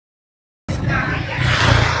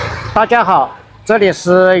大家好，这里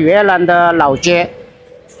是越南的老街。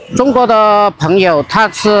中国的朋友他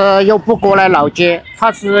是又不过来老街，他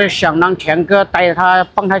是想让田哥带他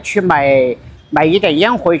帮他去买一点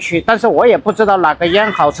烟回去，但是我也不知道哪个烟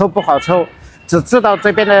好抽不好抽，只知道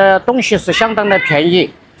这边的东西是相当的便宜。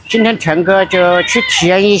今天田哥就去体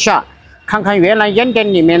验一下，看看越南烟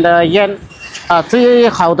店里面的烟最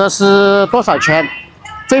好的是多少钱，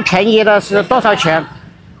最便宜的是多少钱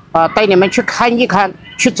带你们去看一看，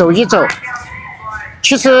去走一走。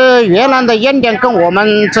其实越南的烟店跟我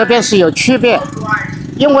们这边是有区别，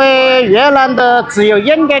因为越南的只有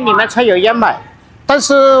烟店里面才有烟卖，但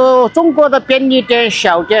是中国的便利店、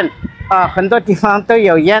小店很多地方都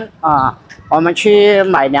有烟我们去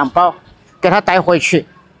买2包，给他带回去，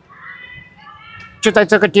就在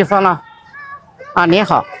这个地方了。你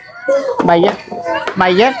好，买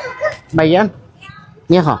烟，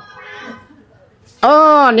你好。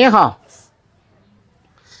你好。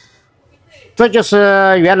这就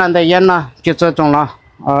是越南的烟了，就这种了。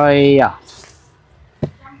哎呀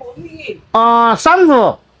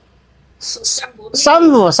，35，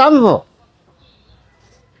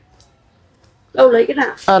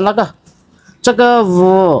那个，这个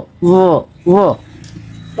5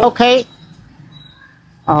 ，OK。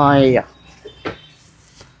哎呀，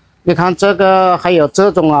你看这个还有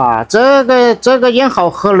这种这个烟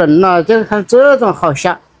好吓人了，就看这种好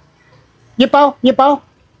香，一包。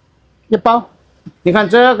你看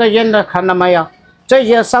这个烟的，看到没有？这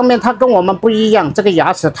些上面它跟我们不一样，这个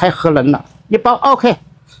牙齿太吓人了。一包 OK。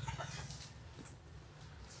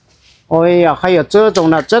哎呀，还有这种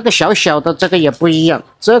的，这个小小的，这个也不一样，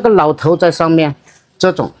这个老头在上面，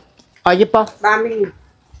这种一包。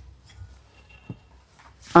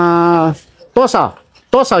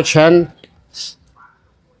多少钱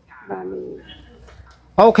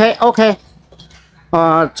？OK。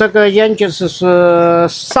这个烟就是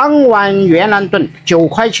3万越南盾，9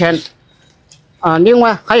块钱。另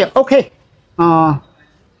外还有 OK。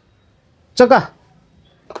这个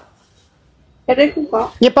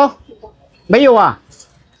一包没有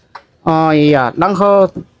哎呀，然后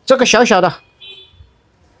这个小小的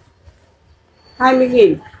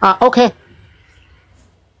OK。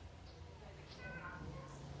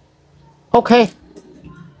不，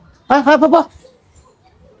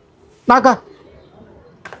那个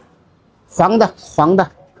黄的，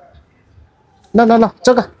那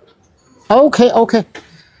这个 OK。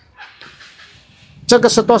这个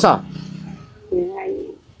是多少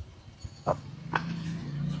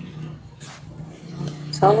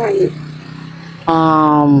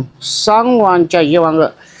？3万加1万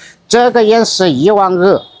2，这个烟是1万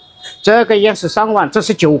2，这个烟是3万，这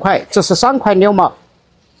是9块，这是3块6毛，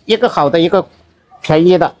一个好的，一个便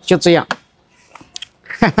宜的，就这样。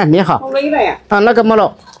你好。那个没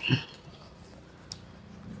了。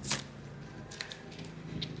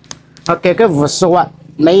给个50万，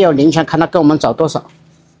没有零钱，看他给我们找多少。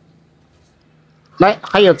来，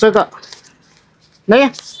还有这个，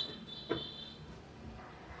来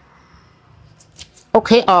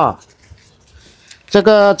，OK 这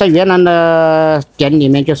个在越南的店里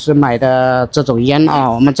面就是买的这种烟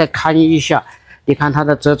我们再看一下，你看它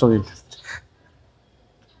的这种，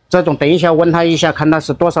等一下问他一下，看它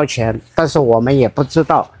是多少钱，但是我们也不知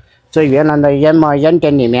道。这越南的烟烟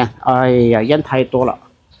店里面，哎呀，烟太多了。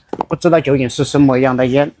不知道究竟是什么样的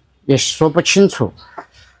烟，也说不清楚。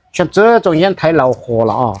像这种烟太恼火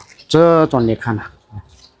了这种你看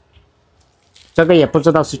这个也不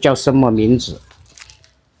知道是叫什么名字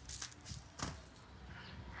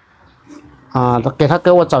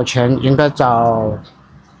给我找钱，应该找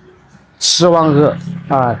4万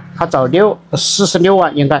2他找46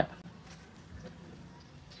万应该。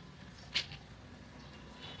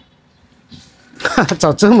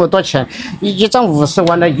找这么多钱，一张50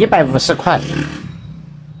万的150块。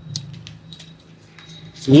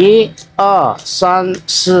1、2、3、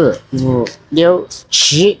4、5、6、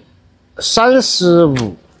7、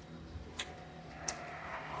35。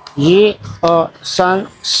1、2、3、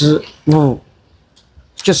4、5，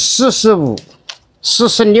就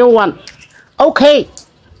46万。OK，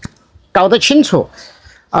 搞得清楚。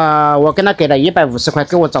我跟他给了150块，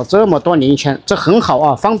给我找这么多零钱，这很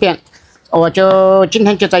好方便。我就今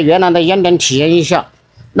天就在越南的烟店体验一下。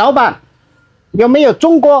老板，有没有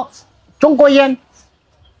中国烟？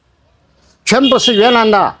全部是越南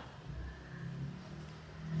的。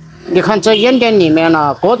你看这烟店里面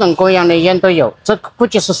各种各样的烟都有，这估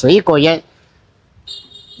计是水果烟，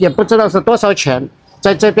也不知道是多少钱。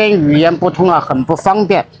在这边语言不通很不方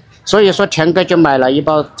便，所以说田哥就买了1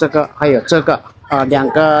包这个，还有这个2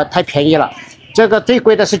个太便宜了。这个最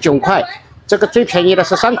贵的是9块，这个最便宜的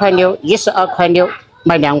是3块6，12块6，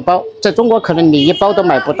买2包，在中国可能你1包都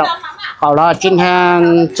买不到。好了，今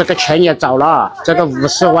天这个钱也找了，这个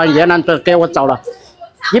50万越南盾给我找了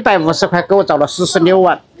，150块给我找了46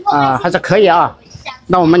万啊，还是可以啊。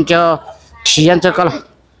那我们就体验这个了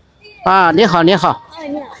啊。你好，你好。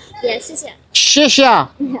你好，也谢谢。谢谢啊。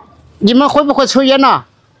你们会不会抽烟呢？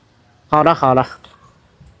好了好了，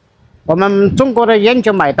我们中国的烟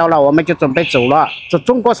就买到了，我们就准备走了。这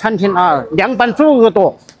中国餐厅啊，凉拌猪耳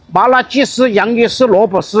朵、麻辣鸡丝、洋芋丝、萝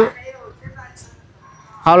卜丝。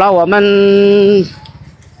好了，我们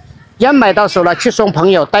烟买到手了，去送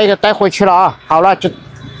朋友，带回去了啊。好了，就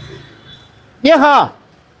你好，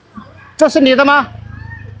这是你的吗？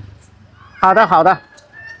好的好的，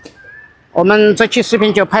我们这期视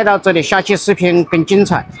频就拍到这里，下期视频更精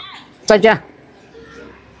彩，再见。